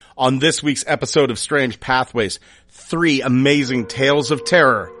On this week's episode of Strange Pathways, 3 amazing tales of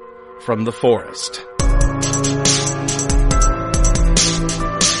terror from the forest.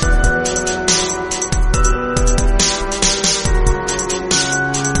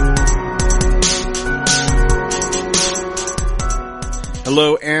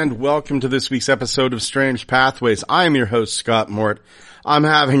 Hello and welcome to this week's episode of Strange Pathways. I am your host, Scott Mort. I'm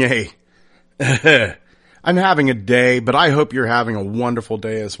having a day, but I hope you're having a wonderful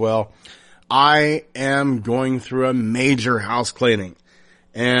day as well. I am going through a major house cleaning.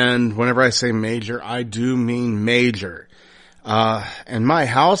 And whenever I say major, I do mean major. And my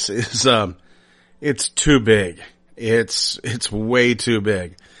house is, it's too big. It's way too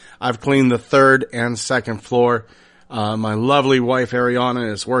big. I've cleaned the 3rd and 2nd floor. My lovely wife,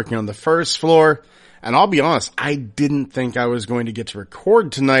 Ariana, is working on the 1st floor. And I'll be honest, I didn't think I was going to get to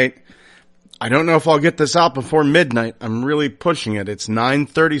record tonight. I don't know if I'll get this out before midnight. I'm really pushing it. It's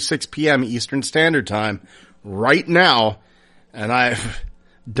 9:36 p.m. Eastern Standard Time right now. And I've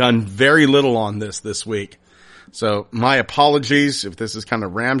done very little on this week. So my apologies if this is kind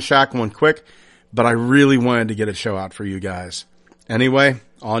of ramshackle and quick, but I really wanted to get a show out for you guys. Anyway,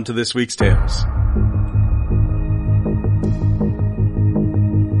 on to this week's tales.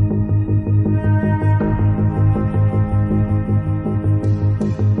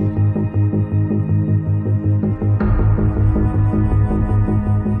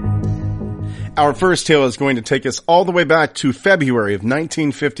 Our first tale is going to take us all the way back to February of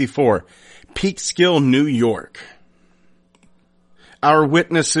 1954, Peekskill, New York. Our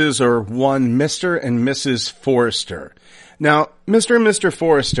witnesses are one Mr. and Mrs. Forrester. Now, Mr. and Mr.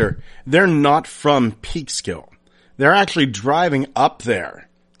 Forrester, they're not from Peekskill. They're actually driving up there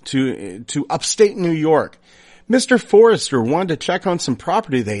to upstate New York. Mr. Forrester wanted to check on some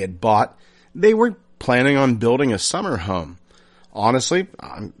property they had bought. They were planning on building a summer home. Honestly,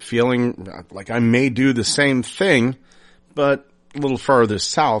 I'm feeling like I may do the same thing, but a little further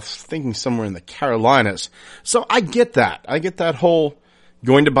south, thinking somewhere in the Carolinas. So I get that. I get that whole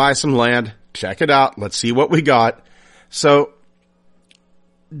going to buy some land, check it out, let's see what we got. So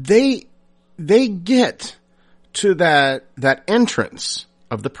they get to that entrance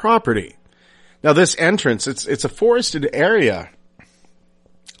of the property. Now this entrance, it's a forested area.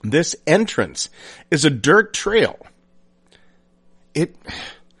 This entrance is a dirt trail.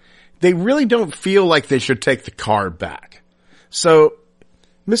 They really don't feel like they should take the car back. So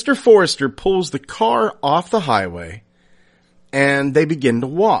Mr. Forrester pulls the car off the highway and they begin to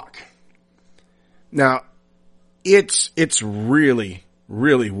walk. Now, it's really,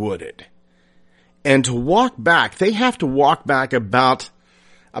 really wooded. And to walk back, they have to walk back about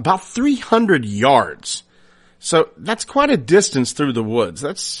 300 yards. So that's quite a distance through the woods.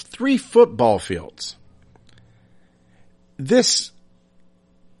 That's 3 football fields.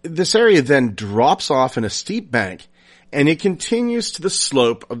 This area then drops off in a steep bank, and it continues to the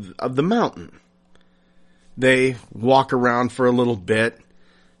slope of the mountain. They walk around for a little bit,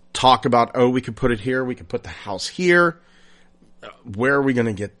 talk about, we could put it here, we could put the house here. Where are we going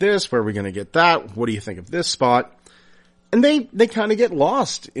to get this? Where are we going to get that? What do you think of this spot? And they kind of get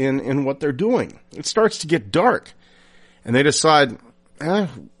lost in what they're doing. It starts to get dark, and they decide,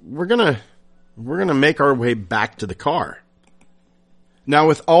 we're gonna make our way back to the car. Now,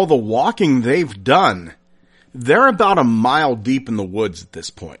 with all the walking they've done, they're about a mile deep in the woods at this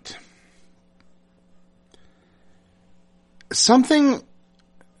point. Something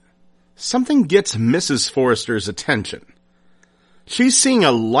gets Mrs. Forrester's attention. She's seeing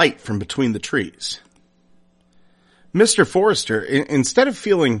a light from between the trees. Mr. Forrester, instead of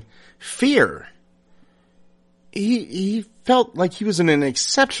feeling fear, he felt like he was in an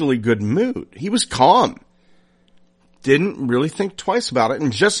exceptionally good mood. He was calm. Didn't really think twice about it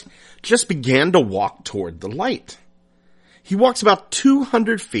and just began to walk toward the light. He walks about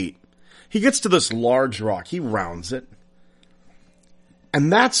 200 feet. He gets to this large rock. He rounds it.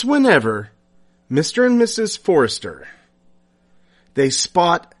 And that's whenever Mr. and Mrs. Forrester, they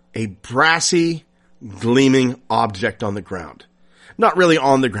spot a brassy, gleaming object on the ground. Not really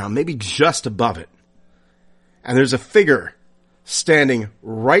on the ground, maybe just above it. And there's a figure standing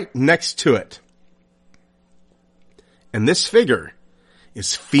right next to it. And this figure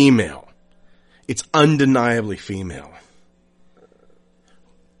is female. It's undeniably female.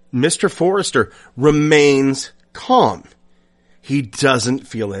 Mr. Forrester remains calm. He doesn't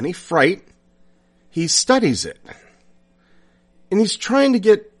feel any fright. He studies it. And he's trying to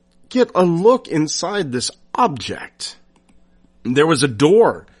get a look inside this object. There was a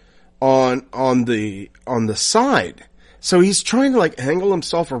door on the side. So he's trying to angle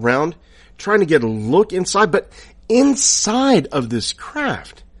himself around, trying to get a look inside, but inside of this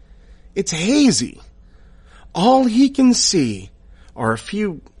craft It's hazy. All he can see are a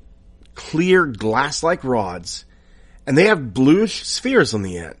few clear glass-like rods, and they have bluish spheres on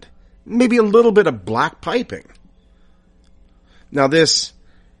the end. Maybe a little bit of black piping. Now this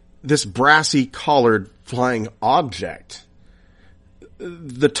brassy collared flying object,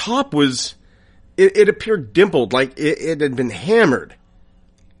 the top was, it appeared dimpled, like it had been hammered.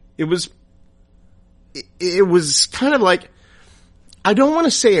 It was kind of like, I don't want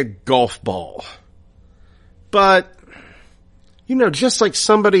to say a golf ball, but, just like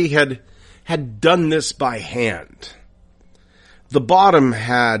somebody had done this by hand. The bottom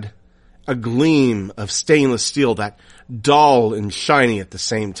had a gleam of stainless steel, that dull and shiny at the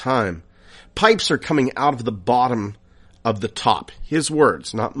same time. Pipes are coming out of the bottom of the top. His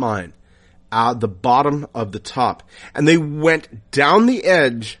words, not mine. Out the bottom of the top. And they went down the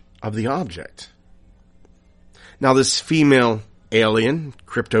edge of the object. Now this female alien,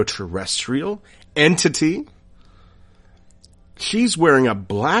 crypto-terrestrial entity, she's wearing a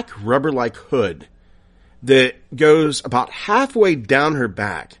black rubber-like hood that goes about halfway down her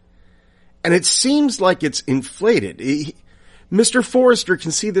back. And it seems like it's inflated. Mr. Forrester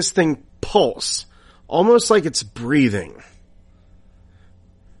can see this thing pulse, almost like it's breathing.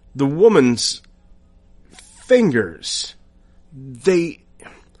 The woman's fingers, they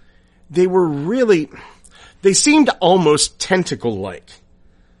seemed almost tentacle-like.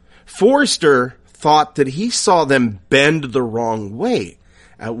 Forrester thought that he saw them bend the wrong way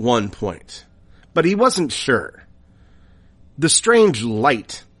at one point, but he wasn't sure. The strange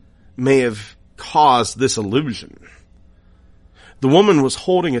light may have caused this illusion. The woman was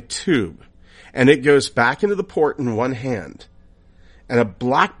holding a tube, and it goes back into the port in one hand, and a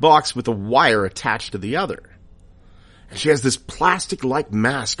black box with a wire attached to the other. And she has this plastic-like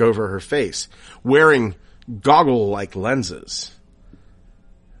mask over her face, wearing goggle-like lenses.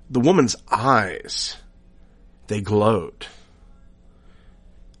 The woman's eyes, they glowed.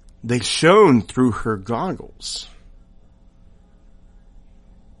 They shone through her goggles.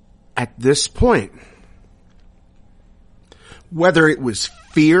 At this point, whether it was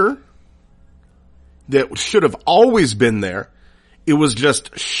fear that should have always been there, it was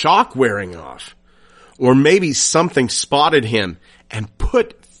just shock wearing off, or maybe something spotted him and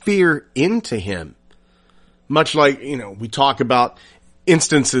put fear into him. Much like, we talk about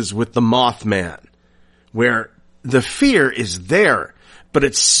instances with the Mothman, where the fear is there, but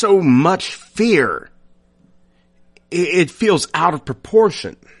it's so much fear, it feels out of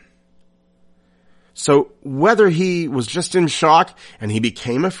proportion. So whether he was just in shock and he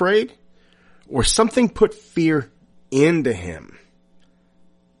became afraid, or something put fear into him,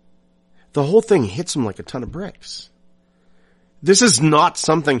 the whole thing hits him like a ton of bricks. This is not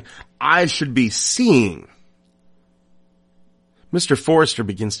something I should be seeing. Mr. Forrester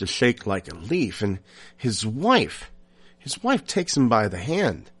begins to shake like a leaf, and his wife takes him by the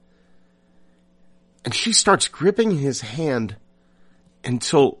hand. And she starts gripping his hand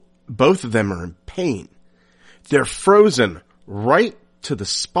until both of them are in pain. They're frozen right to the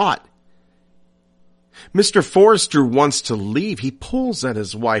spot. Mr. Forrester wants to leave. He pulls at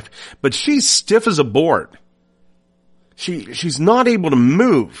his wife, but she's stiff as a board. She's not able to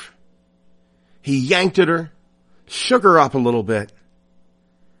move. He yanked at her, shook her up a little bit,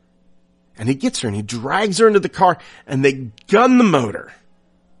 and he gets her and he drags her into the car, and they gun the motor.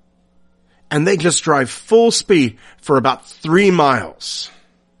 And they just drive full speed for about 3 miles.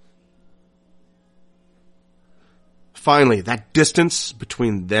 Finally, that distance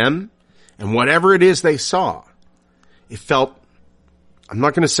between them and whatever it is they saw, it felt, I'm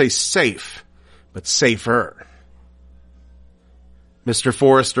not going to say safe, but safer. Mr.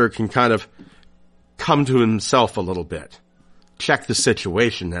 Forrester can kind of come to himself a little bit, check the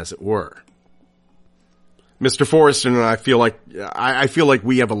situation, as it were. Mr. Forrester and I feel like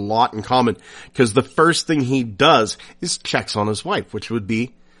we have a lot in common, because the first thing he does is checks on his wife, which would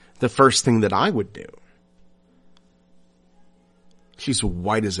be the first thing that I would do. She's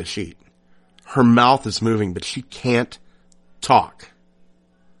white as a sheet. Her mouth is moving, but she can't talk.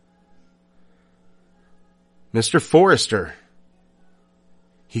 Mr. Forrester,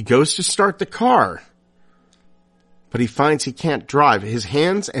 he goes to start the car, but he finds he can't drive. His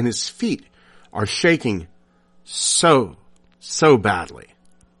hands and his feet are shaking so badly.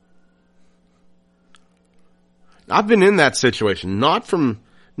 I've been in that situation, not from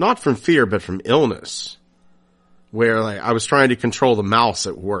fear, but from illness, where I was trying to control the mouse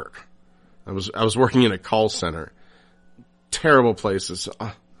at work. I was working in a call center. Terrible places.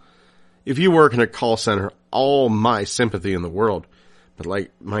 If you work in a call center, all my sympathy in the world. But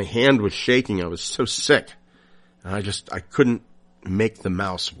my hand was shaking. I was so sick. And I couldn't make the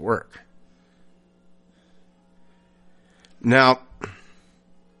mouse work. Now,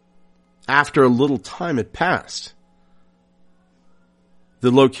 after a little time had passed,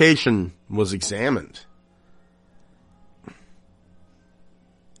 the location was examined.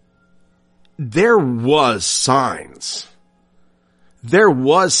 There was signs. There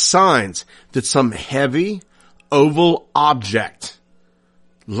was signs that some heavy, oval object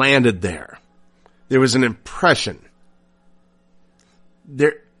landed there. There was an impression.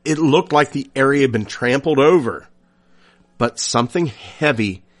 It looked like the area had been trampled over, but something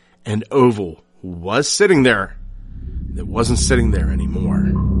heavy and oval was sitting there that wasn't sitting there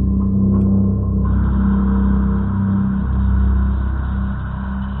anymore.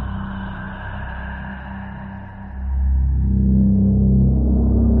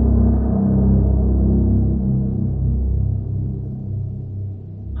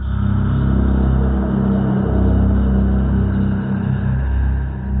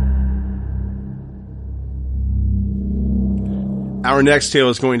 Our next tale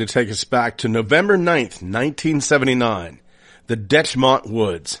is going to take us back to November 9th, 1979, the Detchmont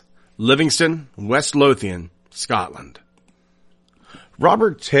Woods, Livingston, West Lothian, Scotland.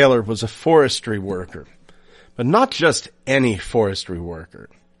 Robert Taylor was a forestry worker, but not just any forestry worker.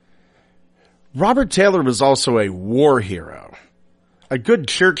 Robert Taylor was also a war hero, a good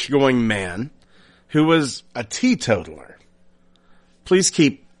church-going man who was a teetotaler. Please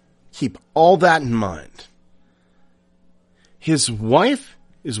keep all that in mind. His wife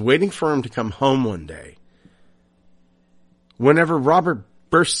is waiting for him to come home one day whenever Robert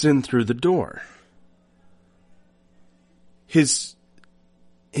bursts in through the door. His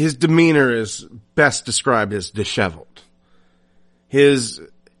demeanor is best described as disheveled. His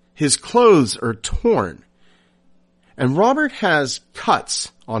clothes are torn, and Robert has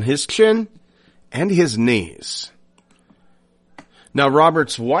cuts on his chin and his knees. Now,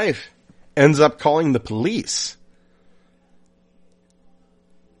 Robert's wife ends up calling the police.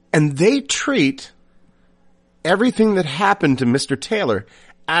 And they treat everything that happened to Mr. Taylor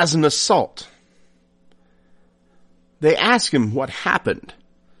as an assault. They ask him what happened.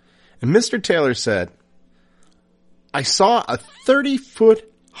 And Mr. Taylor said, "I saw a 30-foot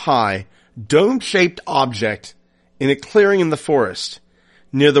high dome-shaped object in a clearing in the forest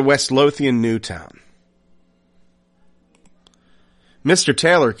near the West Lothian New Town." Mr.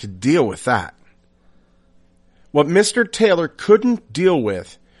 Taylor could deal with that. What Mr. Taylor couldn't deal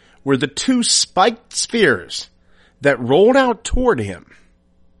with were the two spiked spheres that rolled out toward him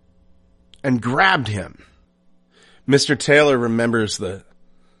and grabbed him. Mr. Taylor remembers the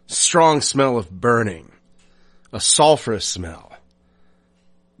strong smell of burning, a sulfurous smell.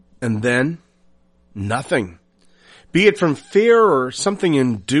 And then, nothing. Be it from fear or something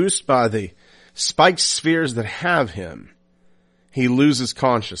induced by the spiked spheres that have him, he loses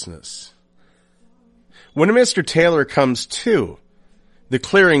consciousness. When Mr. Taylor comes to, the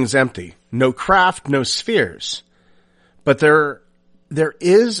clearing's empty. No craft, no spheres. But there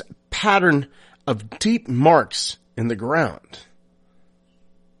is a pattern of deep marks in the ground.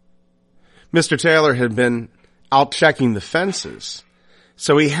 Mr. Taylor had been out checking the fences,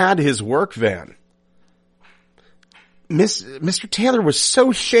 so he had his work van. Mr. Taylor was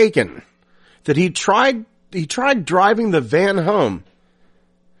so shaken that he tried driving the van home,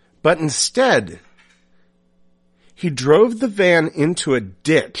 but instead he drove the van into a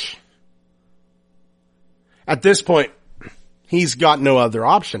ditch. At this point, he's got no other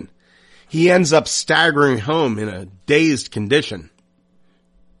option. He ends up staggering home in a dazed condition.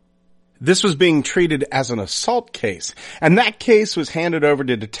 This was being treated as an assault case, and that case was handed over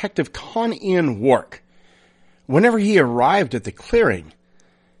to Detective Con Ian Wark. Whenever he arrived at the clearing,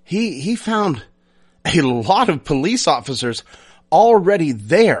 he found a lot of police officers already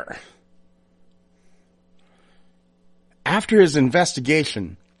there. After his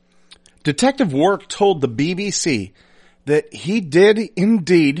investigation, Detective Wark told the BBC that he did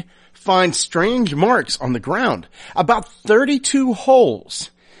indeed find strange marks on the ground, about 32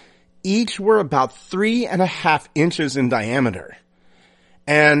 holes. Each were about 3.5 inches in diameter.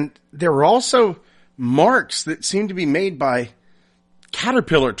 And there were also marks that seemed to be made by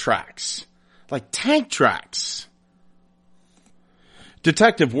caterpillar tracks, like tank tracks.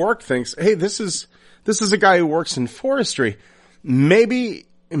 Detective Wark thinks, hey, this is a guy who works in forestry. Maybe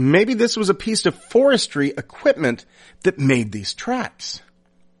this was a piece of forestry equipment that made these tracks.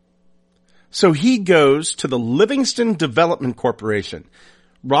 So he goes to the Livingston Development Corporation,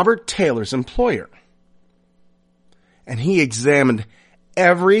 Robert Taylor's employer, and he examined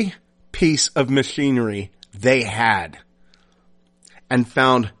every piece of machinery they had and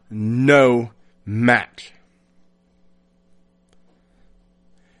found no match.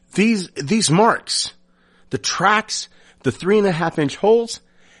 These marks, the tracks, the 3.5-inch holes,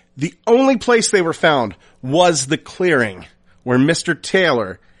 the only place they were found was the clearing where Mr.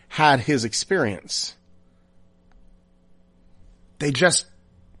 Taylor had his experience. They just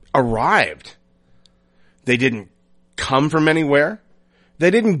arrived. They didn't come from anywhere.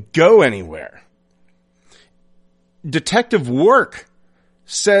 They didn't go anywhere. Detective Work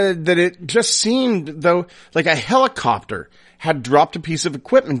said that it just seemed, though, like a helicopter had dropped a piece of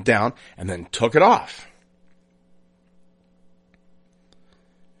equipment down and then took it off.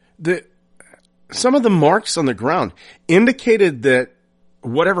 Some of the marks on the ground indicated that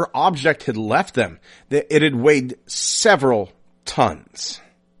whatever object had left them, that it had weighed several tons.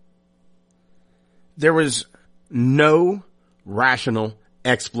 There was no rational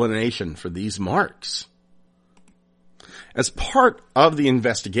explanation for these marks. As part of the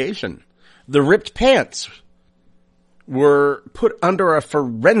investigation, the ripped pants were put under a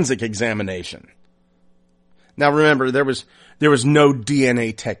forensic examination. Now remember, there was no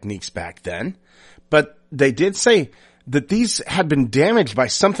DNA techniques back then, but they did say that these had been damaged by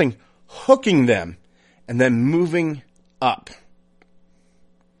something hooking them and then moving up.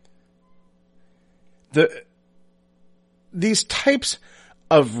 These types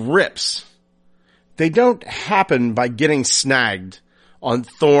of rips, they don't happen by getting snagged on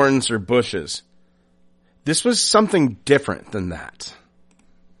thorns or bushes. This was something different than that.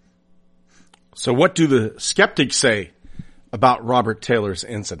 So what do the skeptics say about Robert Taylor's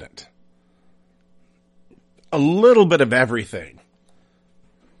incident? A little bit of everything.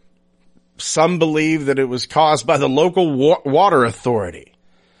 Some believe that it was caused by the local water authority.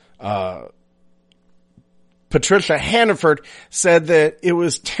 Patricia Hannaford said that it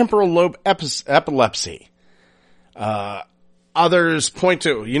was temporal lobe epilepsy. Others point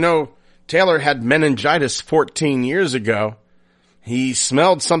to, Taylor had meningitis 14 years ago. He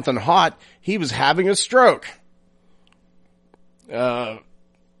smelled something hot. He was having a stroke.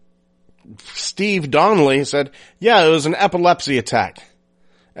 Steve Donnelly said, yeah, it was an epilepsy attack.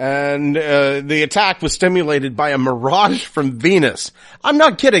 And the attack was stimulated by a mirage from Venus. I'm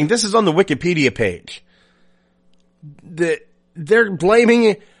not kidding. This is on the Wikipedia page. They're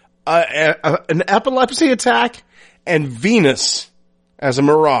blaming an epilepsy attack and Venus as a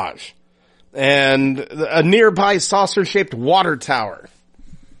mirage. And a nearby saucer-shaped water tower.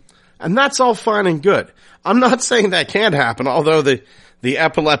 And that's all fine and good. I'm not saying that can't happen, although the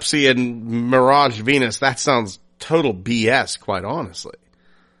epilepsy and mirage Venus, that sounds total BS, quite honestly.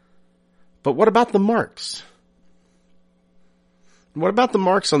 But what about the marks? What about the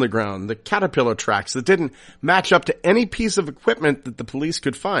marks on the ground, the caterpillar tracks that didn't match up to any piece of equipment that the police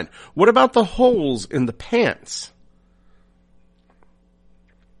could find? What about the holes in the pants?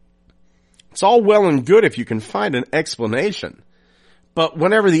 It's all well and good if you can find an explanation. But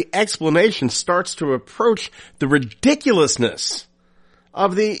whenever the explanation starts to approach the ridiculousness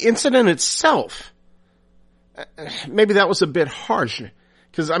of the incident itself, maybe that was a bit harsh.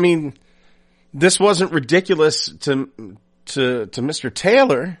 Because, this wasn't ridiculous to Mr.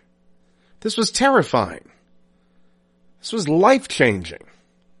 Taylor. This was terrifying. This was life-changing.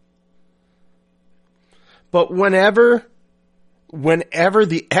 But whenever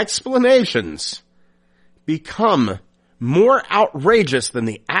the explanations become more outrageous than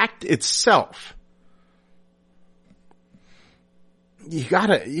the act itself, you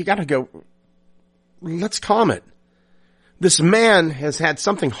gotta go, let's calm it. This man has had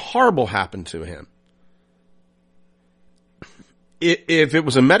something horrible happen to him. If it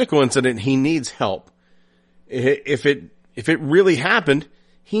was a medical incident, he needs help. If it really happened,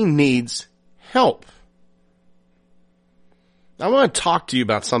 he needs help. I want to talk to you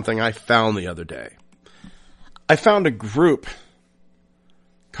about something I found the other day. I found a group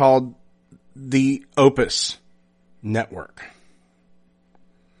called the Opus Network.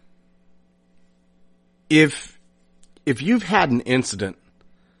 If you've had an incident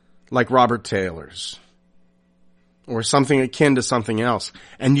like Robert Taylor's, or something akin to something else,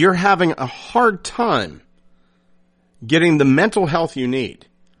 and you're having a hard time getting the mental health you need,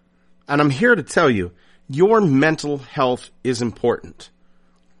 and I'm here to tell you, your mental health is important.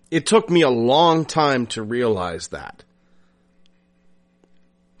 It took me a long time to realize that.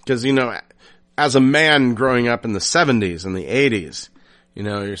 Because, as a man growing up in the 70s and the 80s,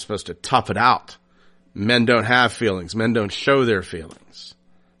 you're supposed to tough it out. Men don't have feelings. Men don't show their feelings.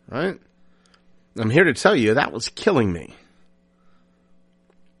 Right? I'm here to tell you that was killing me.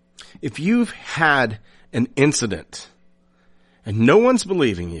 If you've had an incident and no one's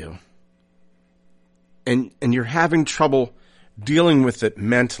believing you, and you're having trouble dealing with it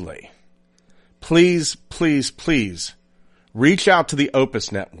mentally, please, please, please reach out to the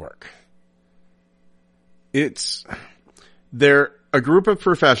Opus Network. They're a group of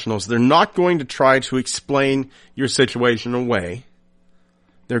professionals. They're not going to try to explain your situation away.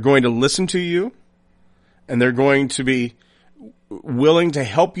 They're going to listen to you, and they're going to be willing to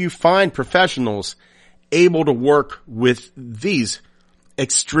help you find professionals able to work with these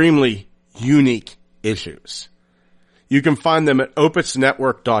extremely unique issues. You can find them at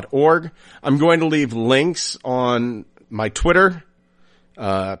opusnetwork.org. I'm going to leave links on my Twitter,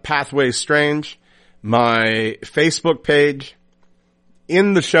 Pathways Strange, my Facebook page,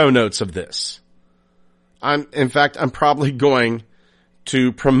 in the show notes of this. I'm probably going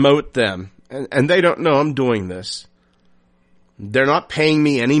to promote them, and they don't know I'm doing this. They're not paying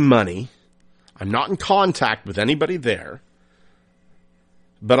me any money. I'm not in contact with anybody there,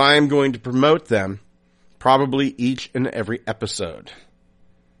 but I am going to promote them probably each and every episode.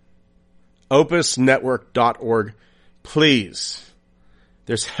 opusnetwork.org. Please,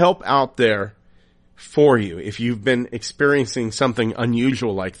 there's help out there for you if you've been experiencing something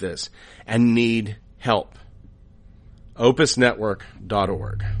unusual like this and need help.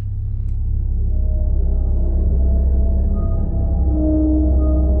 opusnetwork.org.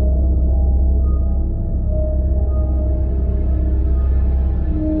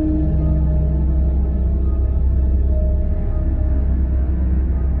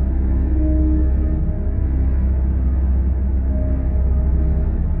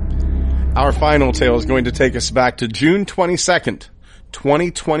 Our final tale is going to take us back to June 22nd,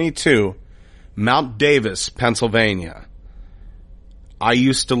 2022, Mount Davis, Pennsylvania. I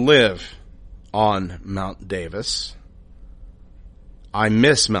used to live on Mount Davis. I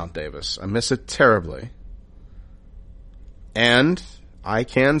miss Mount Davis. I miss it terribly. And I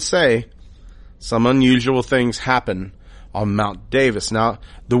can say some unusual things happen on Mount Davis. Now,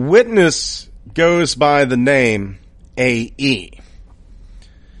 the witness goes by the name A.E.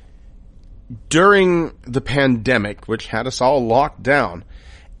 During the pandemic, which had us all locked down,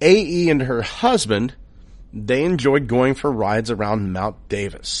 A.E. and her husband, they enjoyed going for rides around Mount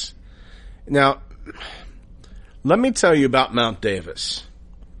Davis. Now, let me tell you about Mount Davis.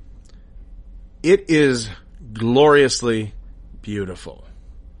 It is gloriously beautiful.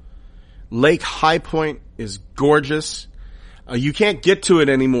 Lake High Point is gorgeous. You can't get to it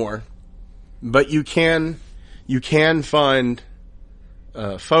anymore, but you can find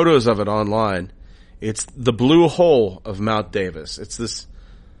photos of it online. It's the blue hole of Mount Davis. It's this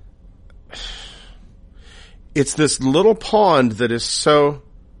little pond that is so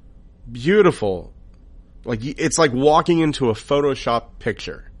beautiful. It's like walking into a Photoshop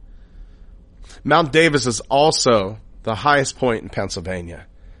picture. Mount Davis is also the highest point in Pennsylvania.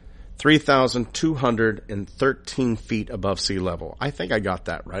 3,213 feet above sea level. I think I got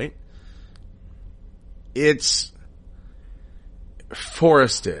that right. It's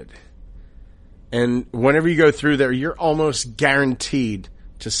forested. And whenever you go through there, you're almost guaranteed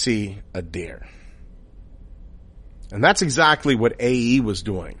to see a deer. And that's exactly what A.E. was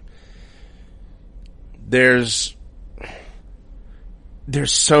doing. There's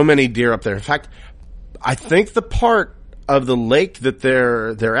so many deer up there. In fact, I think the part of the lake that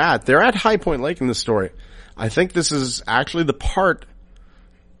they're at High Point Lake in the story. I think this is actually the part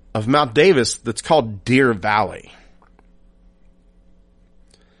of Mount Davis that's called Deer Valley.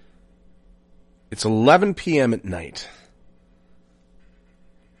 It's 11 p.m. at night.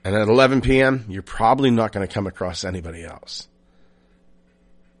 And at 11 p.m., you're probably not going to come across anybody else.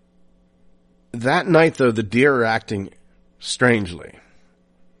 That night, though, the deer are acting strangely.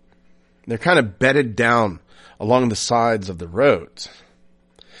 They're kind of bedded down along the sides of the roads.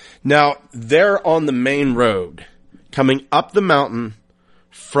 Now, they're on the main road coming up the mountain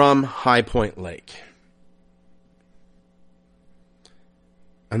from High Point Lake.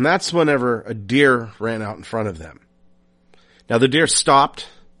 And that's whenever a deer ran out in front of them. Now, the deer stopped,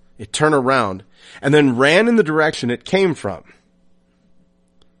 it turned around, and then ran in the direction it came from.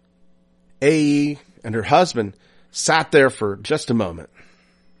 A.E. and her husband sat there for just a moment.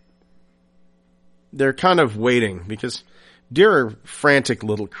 They're kind of waiting because deer are frantic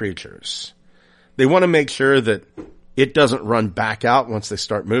little creatures. They want to make sure that it doesn't run back out once they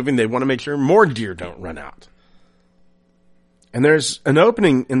start moving. They want to make sure more deer don't run out. And there's an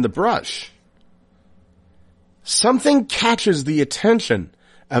opening in the brush. Something catches the attention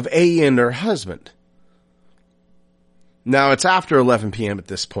of A.E. and her husband. Now, it's after 11 p.m. at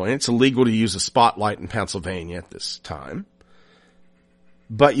this point. It's illegal to use a spotlight in Pennsylvania at this time.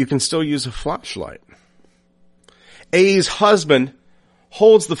 But you can still use a flashlight. A.E.'s husband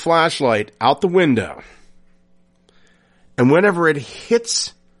holds the flashlight out the window. And whenever it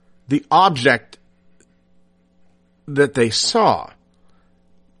hits the object that they saw,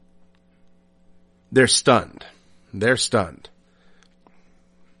 they're stunned. They're stunned.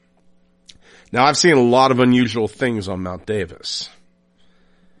 Now, I've seen a lot of unusual things on Mount Davis,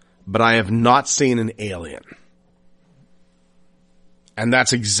 but I have not seen an alien. And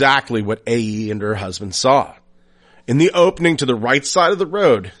that's exactly what AE and her husband saw. In the opening to the right side of the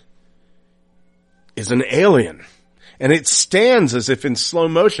road is an alien. And it stands as if in slow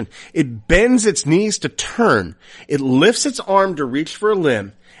motion. It bends its knees to turn. It lifts its arm to reach for a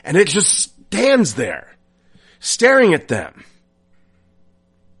limb. And it just stands there, staring at them.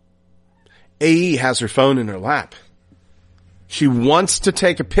 AE has her phone in her lap. She wants to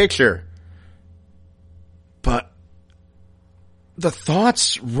take a picture, but the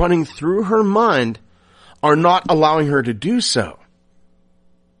thoughts running through her mind are not allowing her to do so.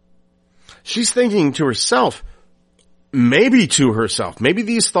 She's thinking to herself, maybe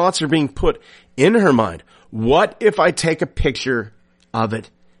these thoughts are being put in her mind. What if I take a picture of it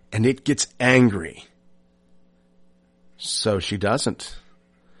and it gets angry? So she doesn't.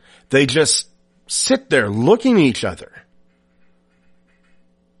 They just sit there looking at each other.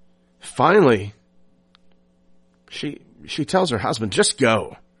 Finally, she tells her husband, just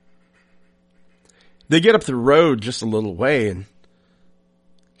go. They get up the road just a little way and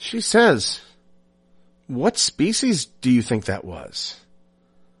she says, what species do you think that was?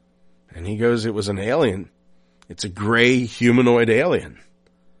 And he goes, it was an alien. It's a gray humanoid alien.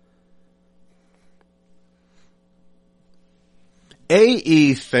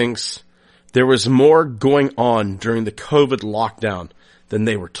 AE thinks there was more going on during the COVID lockdown than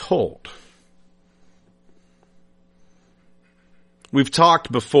they were told. We've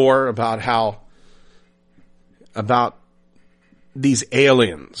talked before about these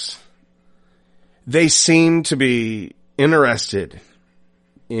aliens. They seem to be interested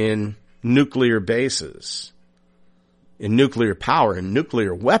in nuclear bases, in nuclear power, in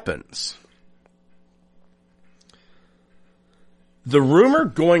nuclear weapons. The rumor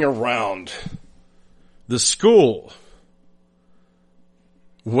going around the school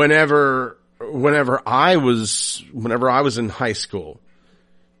whenever I was in high school,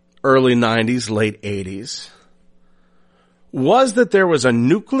 early 90s, late 80s, was that there was a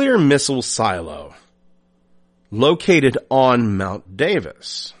nuclear missile silo located on Mount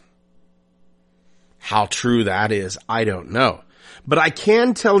Davis. How true that is, I don't know. But I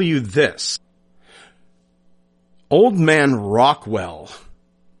can tell you this. Old Man Rockwell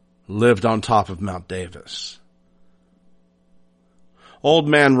lived on top of Mount Davis. Old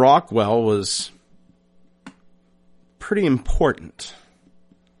Man Rockwell was pretty important.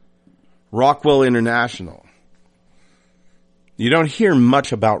 Rockwell International. You don't hear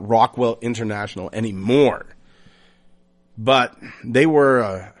much about Rockwell International anymore, but they were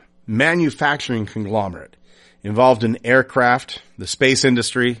a manufacturing conglomerate involved in aircraft, the space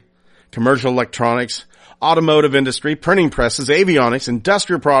industry, commercial electronics, automotive industry, printing presses, avionics,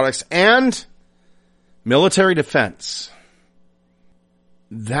 industrial products, and military defense.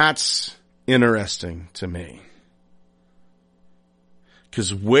 That's interesting to me.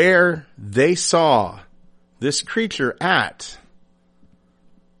 Because where they saw this creature at,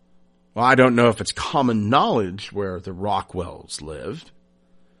 well, I don't know if it's common knowledge where the Rockwells lived.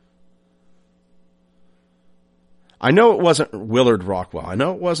 I know it wasn't Willard Rockwell. I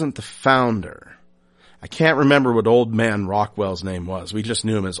know it wasn't the founder. I can't remember what Old Man Rockwell's name was. We just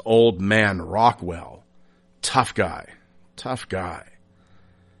knew him as Old Man Rockwell. Tough guy. Tough guy.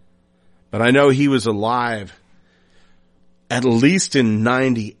 But I know he was alive at least in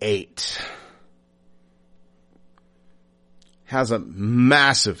 98. Has a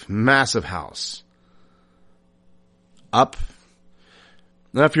massive, massive house. Up.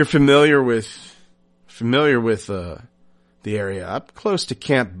 Now if you're familiar with the area, up close to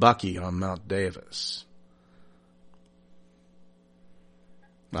Camp Bucky on Mount Davis.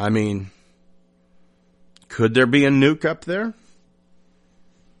 I mean, could there be a nuke up there?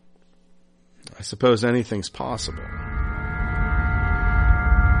 I suppose anything's possible.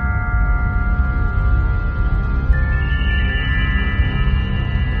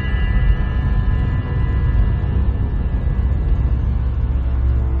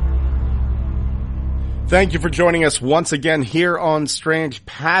 Thank you for joining us once again here on Strange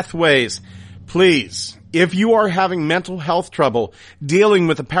Pathways. Please, if you are having mental health trouble dealing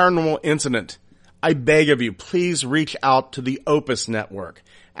with a paranormal incident, I beg of you, please reach out to the Opus Network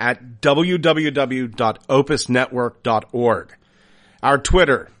at www.opusnetwork.org. Our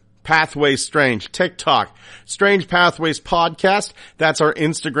Twitter, Pathways Strange. TikTok, Strange Pathways Podcast. That's our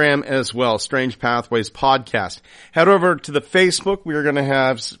Instagram as well, Strange Pathways Podcast. Head over to the Facebook. We are going to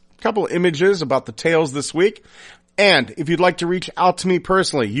have couple images about the tales this week. And if you'd like to reach out to me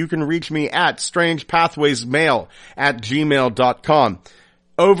personally, you can reach me at strangepathwaysmail@gmail.com.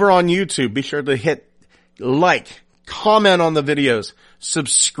 Over on YouTube, be sure to hit like, comment on the videos,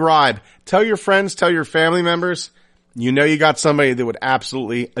 subscribe, tell your friends, tell your family members. You know you got somebody that would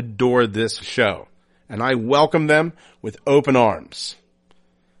absolutely adore this show. And I welcome them with open arms.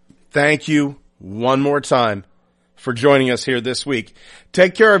 Thank you one more time for joining us here this week.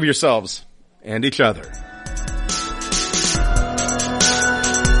 Take care of yourselves and each other.